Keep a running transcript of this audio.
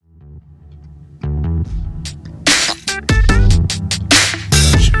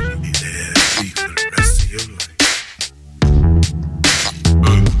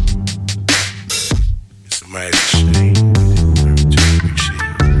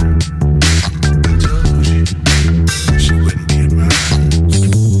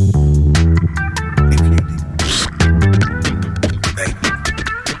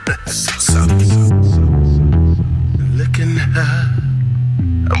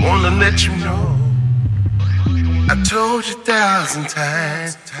Wanna let you know, I told you 1,000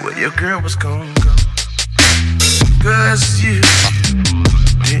 times where your girl was gonna go. 'Cause you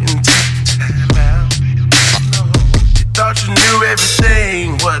didn't take the time out. You thought you knew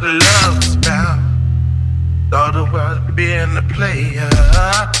everything what love was about. Thought about being a player.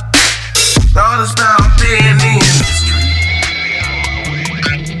 Thought about being in the street.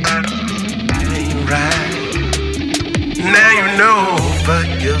 It ain't right. Now you know for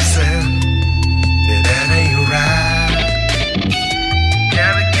yourself that that ain't right.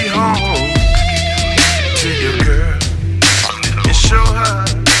 Gotta get home to your girl and show her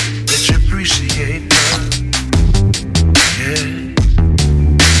that you appreciate her. Yeah,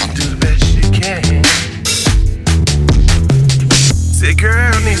 do the best you can. Say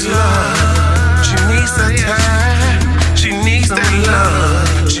girl needs love, she needs that time, she needs that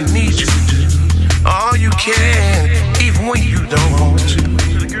love, she needs you to do all you can, even when you don't want to.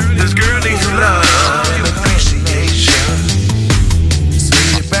 This girl needs love and appreciation, so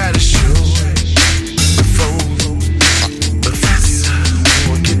you better show before Professor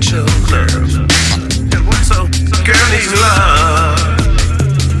will get your girl. So girl needs love.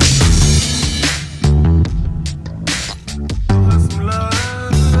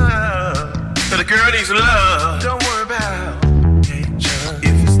 The girl needs love. Don't worry about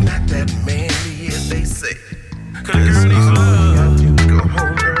if it's not that manly as they say. 'Cause the girl needs love. You go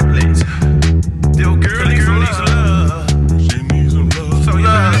home early. The girl needs love. She needs some love. So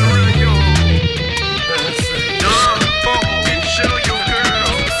love. And show your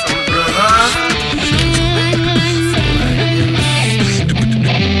girl some love.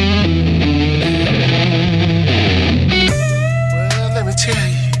 Well, let me tell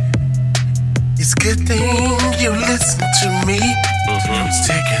you. It's a good thing you listen to me. It's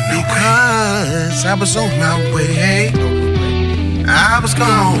taking because I was on my way. I was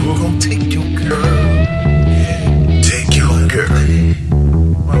gonna take your girl. Yeah, take your girl.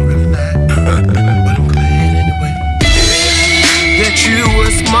 I'm really not, but I'm glad anyway. That you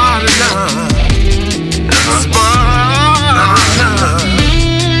were smart enough,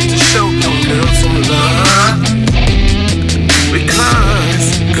 to show your girl some love.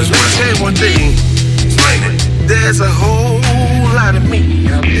 Cause when I tell you one thing, there's a whole lot of me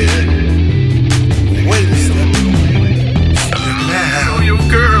out there waiting now. Show your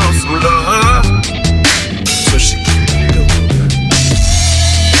girl some love so she can do it.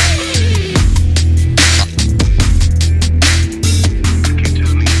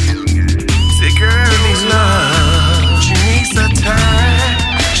 Say girl needs love, she needs that time,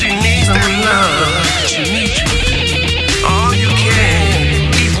 she needs that love, she needs you. All you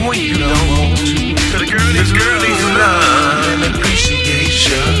can, even when you don't want to. This girl needs love and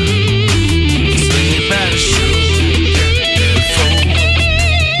appreciation, so you better show before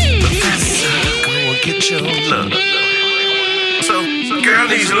Professor go and get your love. So girl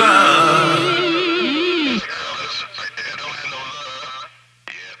needs love.